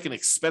seems like an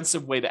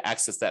expensive way to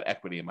access that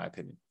equity, in my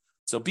opinion.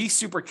 So be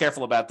super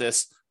careful about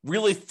this.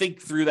 Really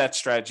think through that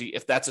strategy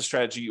if that's a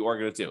strategy you are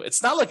going to do.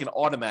 It's not like an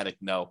automatic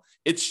no.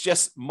 It's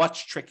just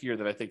much trickier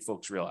than I think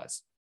folks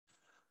realize.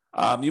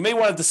 You may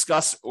want to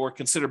discuss or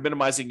consider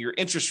minimizing your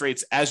interest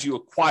rates as you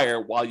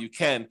acquire while you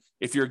can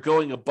if you're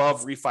going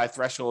above refi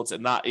thresholds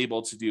and not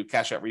able to do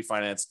cash out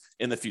refinance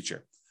in the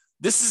future.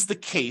 This is the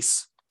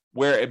case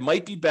where it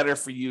might be better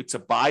for you to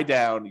buy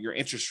down your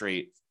interest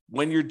rate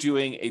when you're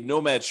doing a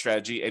nomad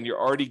strategy and you're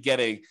already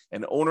getting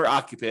an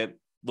owner-occupant, a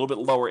little bit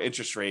lower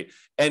interest rate,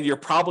 and you're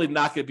probably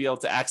not going to be able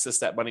to access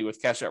that money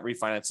with cash-out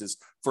refinances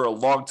for a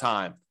long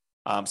time.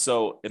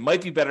 So it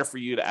might be better for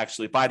you to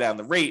actually buy down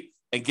the rate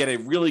and get a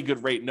really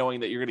good rate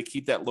knowing that you're going to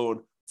keep that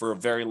loan for a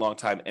very long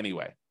time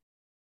anyway.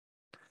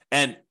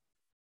 And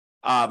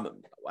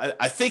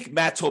I think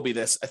Matt told me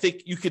this. I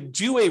think you could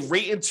do a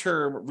rate and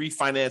term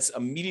refinance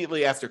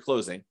immediately after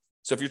closing.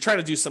 So if you're trying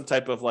to do some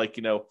type of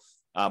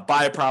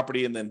buy a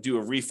property and then do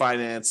a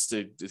refinance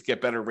to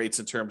get better rates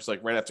in terms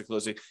right after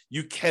closing,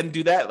 you can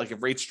do that. Like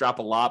if rates drop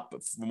a lot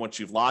from what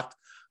you've locked,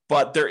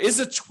 but there is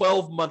a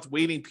 12-month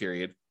waiting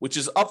period, which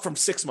is up from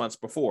 6 months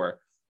before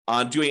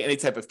on doing any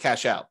type of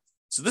cash out.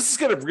 So this is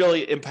going to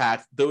really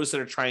impact those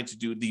that are trying to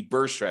do the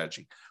BRRRR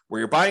strategy, where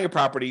you're buying a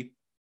property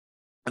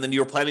and then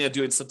you're planning on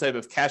doing some type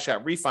of cash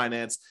out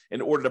refinance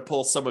in order to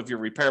pull some of your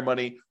repair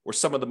money or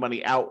some of the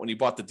money out when you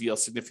bought the deal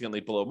significantly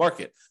below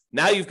market.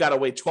 Now you've got to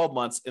wait 12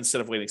 months instead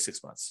of waiting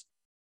 6 months.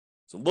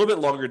 So a little bit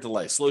longer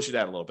delay, slows you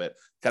down a little bit,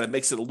 kind of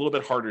makes it a little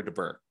bit harder to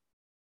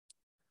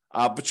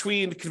BRRRR.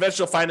 Between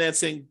conventional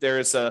financing, there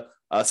is a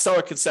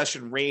seller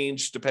concession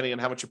range, depending on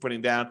how much you're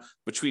putting down,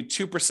 between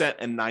 2%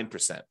 and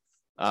 9%.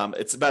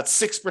 It's about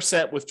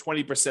 6% with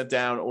 20%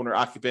 down owner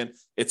occupant.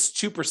 It's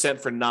 2%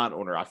 for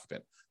non-owner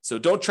occupant. So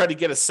don't try to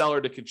get a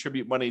seller to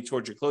contribute money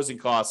towards your closing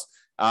costs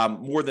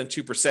more than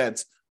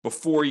 2%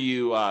 before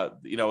you,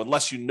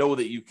 unless you know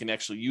that you can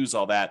actually use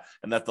all that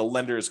and that the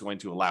lender is going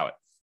to allow it.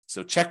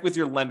 So check with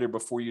your lender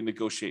before you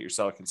negotiate your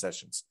seller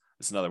concessions.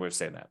 That's another way of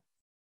saying that.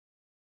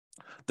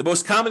 The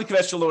most common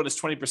conventional loan is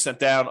 20%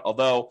 down,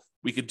 although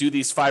we could do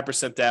these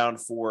 5% down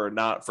for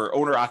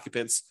owner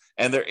occupants,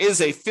 and there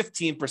is a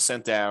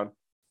 15% down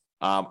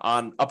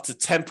on up to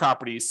 10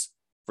 properties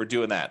for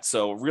doing that.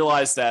 So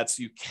realize that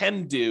you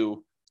can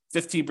do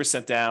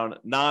 15% down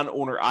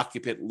non-owner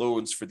occupant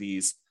loans for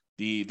these.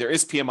 There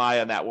is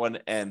PMI on that one,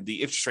 and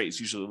the interest rate is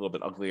usually a little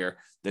bit uglier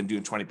than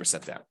doing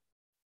 20% down.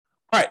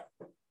 All right,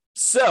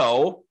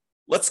 so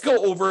let's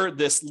go over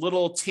this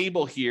little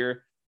table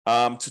here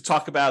to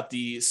talk about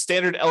the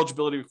standard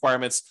eligibility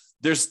requirements.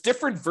 There's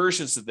different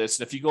versions of this,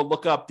 and if you go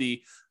look up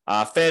the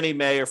Fannie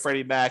Mae or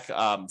Freddie Mac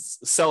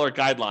seller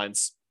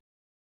guidelines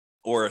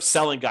or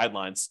selling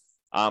guidelines,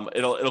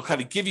 it'll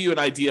kind of give you an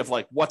idea of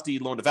what the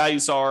loan to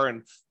values are,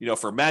 and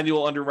for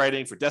manual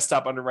underwriting, for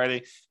desktop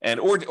underwriting, and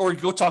or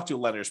go talk to a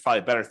lender is probably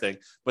a better thing.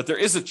 But there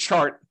is a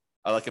chart,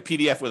 like a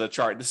PDF with a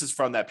chart. This is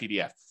from that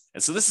PDF,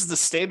 and so this is the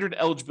standard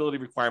eligibility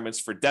requirements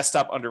for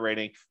desktop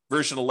underwriting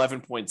version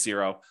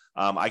 11.0.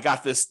 I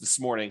got this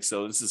morning,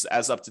 so this is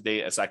as up to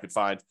date as I could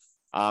find,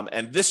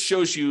 and this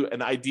shows you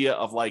an idea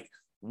of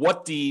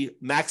what the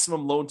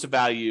maximum loan to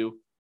value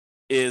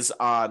is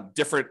on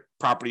different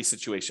property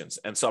situations.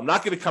 And so I'm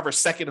not going to cover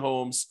second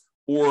homes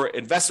or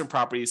investment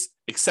properties,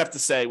 except to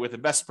say with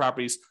investment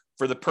properties,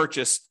 for the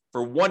purchase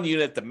for one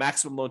unit, the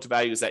maximum loan to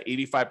value is at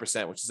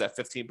 85%, which is that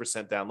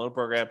 15% down loan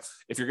program.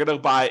 If you're going to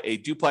buy a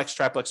duplex,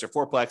 triplex, or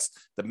fourplex,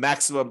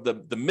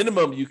 the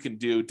minimum you can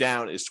do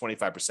down is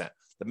 25%.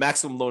 The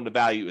maximum loan to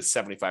value is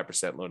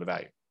 75% loan to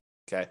value.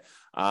 Okay.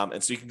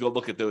 And so you can go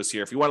look at those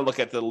here. If you want to look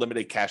at the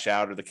limited cash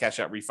out or the cash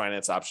out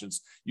refinance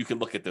options, you can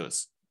look at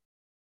those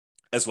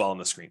as well on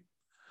the screen.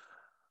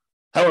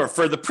 However,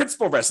 for the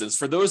principal residents,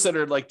 for those that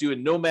are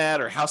doing nomad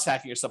or house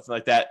hacking or something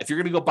like that, if you're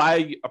going to go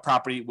buy a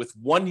property with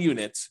one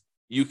unit,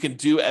 you can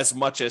do as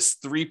much as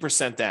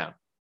 3% down.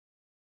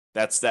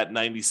 That's that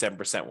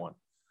 97% one.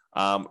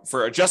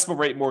 For adjustable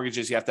rate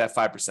mortgages, you have to have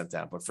 5%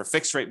 down. But for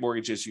fixed rate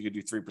mortgages, you could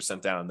do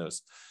 3% down on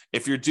those.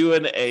 If you're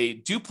doing a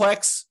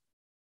duplex,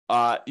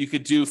 you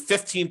could do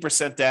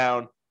 15%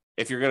 down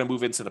if you're going to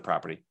move into the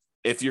property.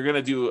 If you're going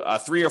to do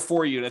 3 or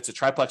 4 units, a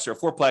triplex or a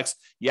fourplex,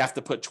 you have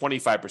to put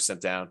 25%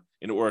 down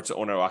in order to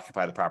own or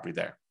occupy the property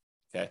there.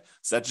 Okay,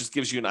 so that just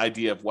gives you an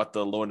idea of what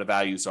the loan to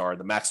values are,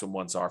 the maximum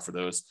ones are for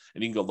those,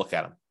 and you can go look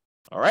at them.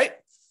 All right.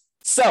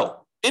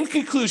 So in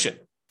conclusion,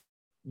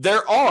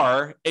 there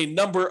are a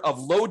number of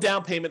low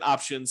down payment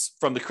options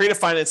from the creative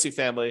financing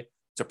family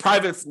to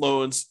private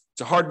loans,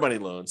 to hard money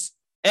loans.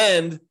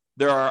 And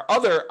there are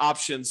other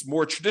options,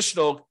 more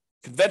traditional,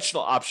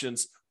 conventional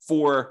options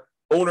for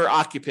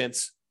owner-occupant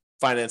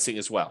financing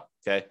as well,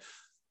 okay?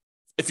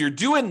 If you're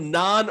doing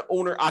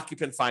non-owner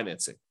occupant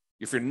financing,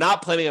 if you're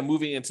not planning on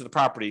moving into the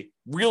property,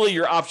 really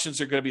your options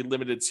are going to be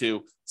limited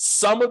to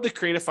some of the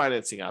creative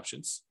financing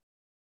options,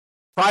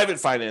 private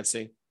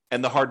financing,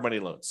 and the hard money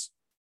loans,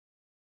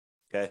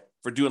 okay,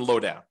 for doing low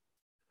down.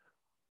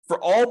 For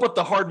all but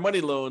the hard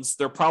money loans,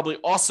 there are probably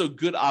also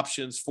good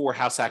options for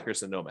house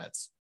hackers and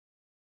nomads.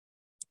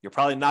 You're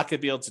probably not going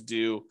to be able to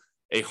do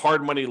a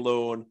hard money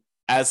loan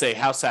as a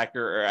house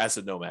hacker or as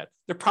a nomad.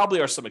 There probably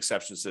are some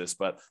exceptions to this,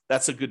 but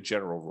that's a good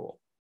general rule.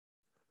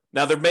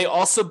 Now, there may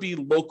also be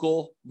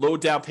local low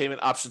down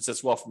payment options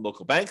as well from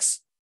local banks,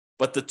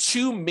 but the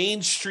two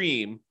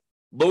mainstream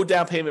low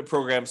down payment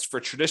programs for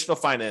traditional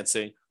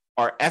financing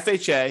are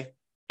FHA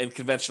and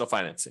conventional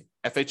financing.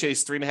 FHA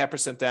is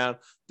 3.5% down.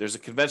 There's a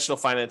conventional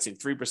financing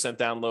 3%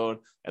 down loan,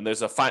 and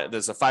there's a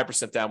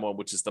 5% down one,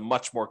 which is the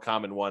much more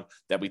common one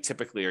that we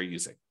typically are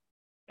using.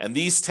 And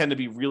these tend to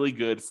be really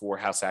good for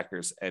house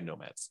hackers and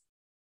nomads.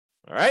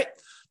 All right,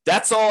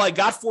 that's all I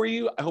got for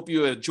you. I hope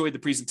you enjoyed the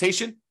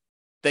presentation.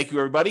 Thank you,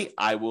 everybody.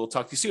 I will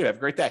talk to you soon. Have a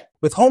great day.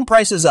 With home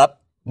prices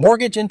up,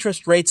 mortgage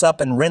interest rates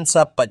up, and rents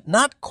up, but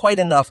not quite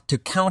enough to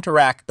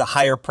counteract the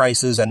higher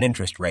prices and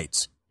interest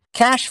rates,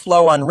 cash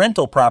flow on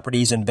rental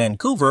properties in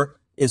Vancouver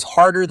is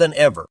harder than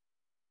ever.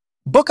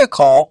 Book a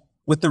call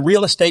with the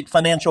Real Estate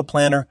Financial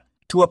Planner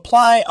to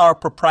apply our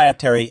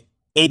proprietary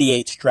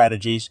 88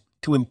 strategies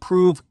to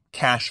improve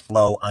cash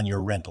flow on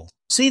your rentals.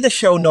 See the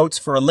show notes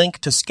for a link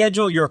to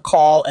schedule your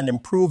call and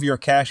improve your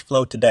cash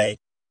flow today.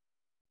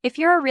 If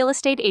you're a real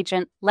estate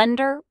agent,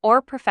 lender,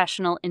 or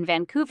professional in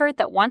Vancouver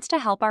that wants to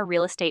help our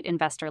real estate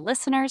investor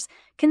listeners,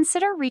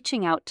 consider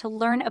reaching out to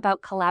learn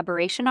about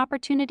collaboration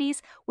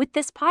opportunities with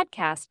this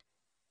podcast.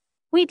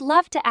 We'd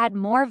love to add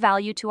more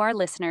value to our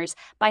listeners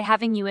by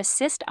having you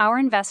assist our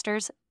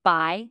investors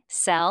buy,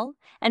 sell,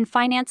 and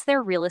finance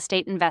their real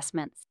estate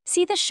investments.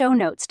 See the show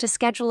notes to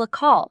schedule a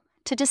call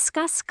to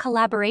discuss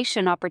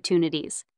collaboration opportunities.